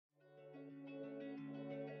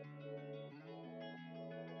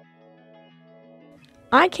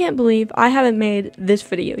I can't believe I haven't made this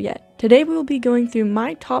video yet. Today we will be going through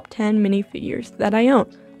my top 10 minifigures that I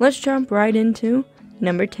own. Let's jump right into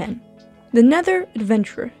number 10. The Nether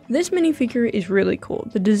Adventurer. This minifigure is really cool.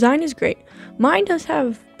 The design is great. Mine does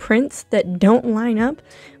have prints that don't line up,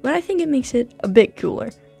 but I think it makes it a bit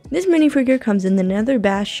cooler. This minifigure comes in the Nether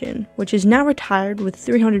Bastion, which is now retired with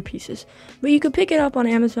 300 pieces, but you could pick it up on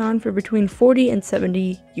Amazon for between $40 and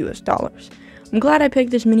 $70 US. I'm glad I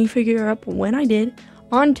picked this minifigure up when I did.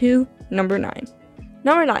 On to number 9.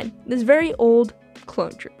 Number 9, this very old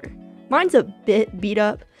clone trooper. Mine's a bit beat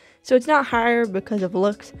up, so it's not higher because of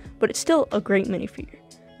looks, but it's still a great minifigure.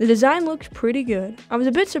 The design looks pretty good. I was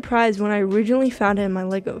a bit surprised when I originally found it in my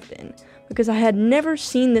LEGO bin, because I had never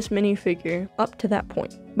seen this minifigure up to that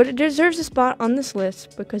point. But it deserves a spot on this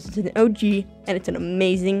list because it's an OG and it's an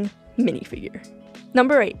amazing minifigure.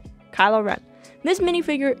 Number 8, Kylo Ren. This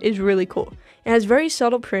minifigure is really cool. It has very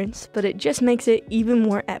subtle prints, but it just makes it even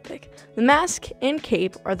more epic. The mask and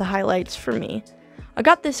cape are the highlights for me. I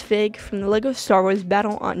got this fig from the LEGO Star Wars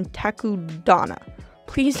Battle on Takudanna.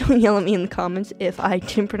 Please don't yell at me in the comments if I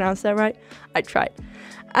didn't pronounce that right. I tried.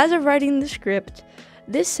 As of writing the script,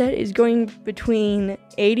 this set is going between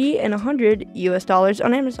 $80 and $100 US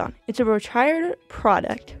on Amazon. It's a retired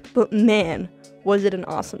product, but man, was it an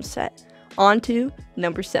awesome set. On to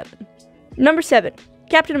number 7. Number 7,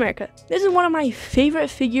 Captain America. This is one of my favorite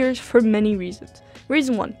figures for many reasons.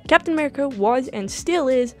 Reason 1, Captain America was and still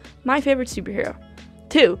is my favorite superhero.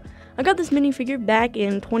 2, I got this minifigure back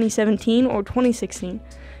in 2017 or 2016.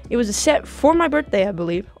 It was a set for my birthday, I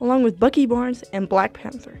believe, along with Bucky Barnes and Black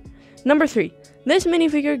Panther. Number 3, this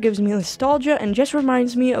minifigure gives me nostalgia and just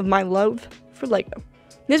reminds me of my love for LEGO.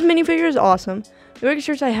 This minifigure is awesome. The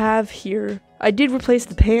pictures I have here, I did replace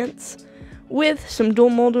the pants with some dual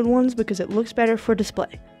molded ones because it looks better for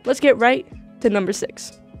display. Let's get right to number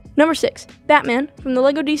 6. Number 6, Batman from the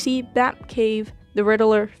LEGO DC Batcave The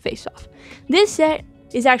Riddler Face-Off. This set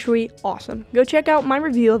is actually awesome. Go check out my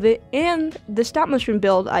review of it and the stop motion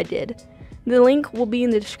build I did. The link will be in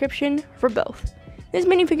the description for both. This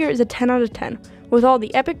minifigure is a 10 out of 10 with all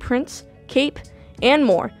the epic prints, cape, and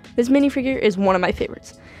more. This minifigure is one of my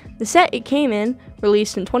favorites. The set it came in,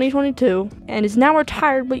 released in 2022, and is now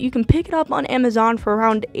retired, but you can pick it up on Amazon for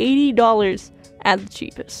around $80 at the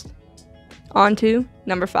cheapest. On to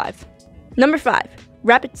number 5. Number 5,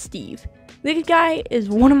 Rabbit Steve. This guy is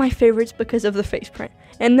one of my favorites because of the face print.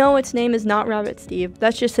 And no, its name is not Rabbit Steve,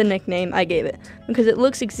 that's just a nickname I gave it, because it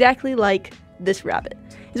looks exactly like this rabbit.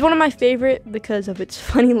 It's one of my favorite because of its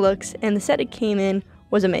funny looks, and the set it came in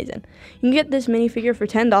was amazing. You can get this minifigure for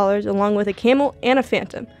 $10 along with a camel and a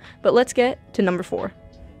phantom. But let's get to number 4.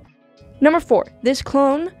 Number 4, this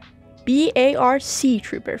clone BARC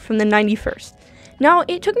trooper from the 91st. Now,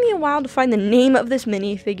 it took me a while to find the name of this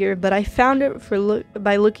minifigure, but I found it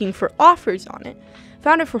by looking for offers on it.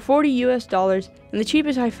 Found it for $40 US, and the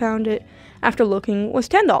cheapest I found it after looking was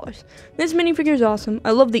 $10. This minifigure is awesome.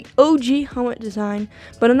 I love the OG helmet design,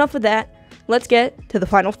 but enough of that. Let's get to the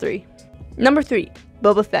final 3. Number 3,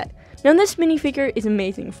 Boba Fett. Now this minifigure is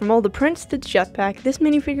amazing. From all the prints to the jetpack, this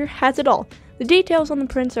minifigure has it all. The details on the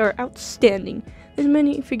prints are outstanding. This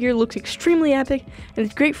minifigure looks extremely epic, and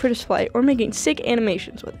it's great for display or making sick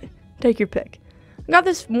animations with it. Take your pick. I got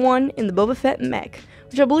this one in the Boba Fett mech,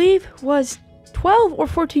 which I believe was $12 or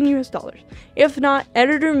 $14 US. If not,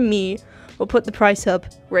 editor me will put the price up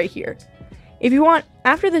right here. If you want,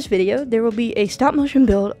 after this video, there will be a stop motion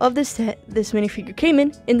build of this set this minifigure came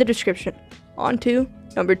in the description. On to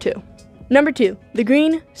number 2. Number 2, the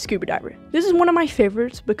green scuba diver. This is one of my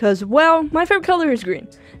favorites because, well, my favorite color is green.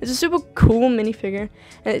 It's a super cool minifigure,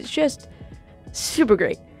 and it's just super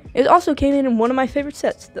great. It also came in one of my favorite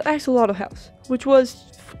sets, the Axolotl House, which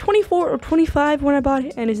was $24 or $25 when I bought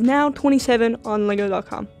it, and is now $27 on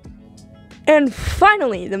LEGO.com. And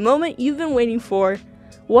finally, the moment you've been waiting for,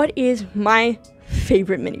 what is my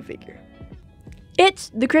favorite minifigure? It's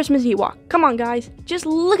the Christmas Ewok. Come on, guys, just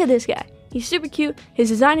look at this guy. He's super cute, his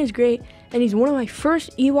design is great, and he's one of my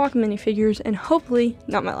first Ewok minifigures, and hopefully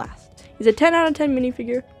not my last. He's a 10 out of 10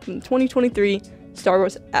 minifigure from the 2023 Star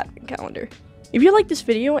Wars Advent Calendar. If you like this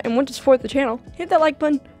video and want to support the channel, hit that like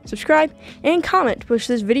button, subscribe, and comment to push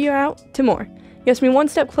this video out to more. It gets me one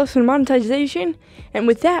step closer to monetization, and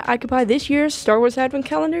with that, I could buy this year's Star Wars Advent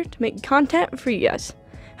Calendar to make content for you guys.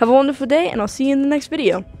 Have a wonderful day, and I'll see you in the next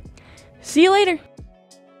video. See you later!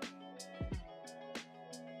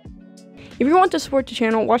 If you want to support the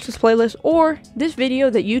channel, watch this playlist or this video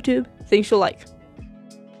that YouTube thinks you'll like.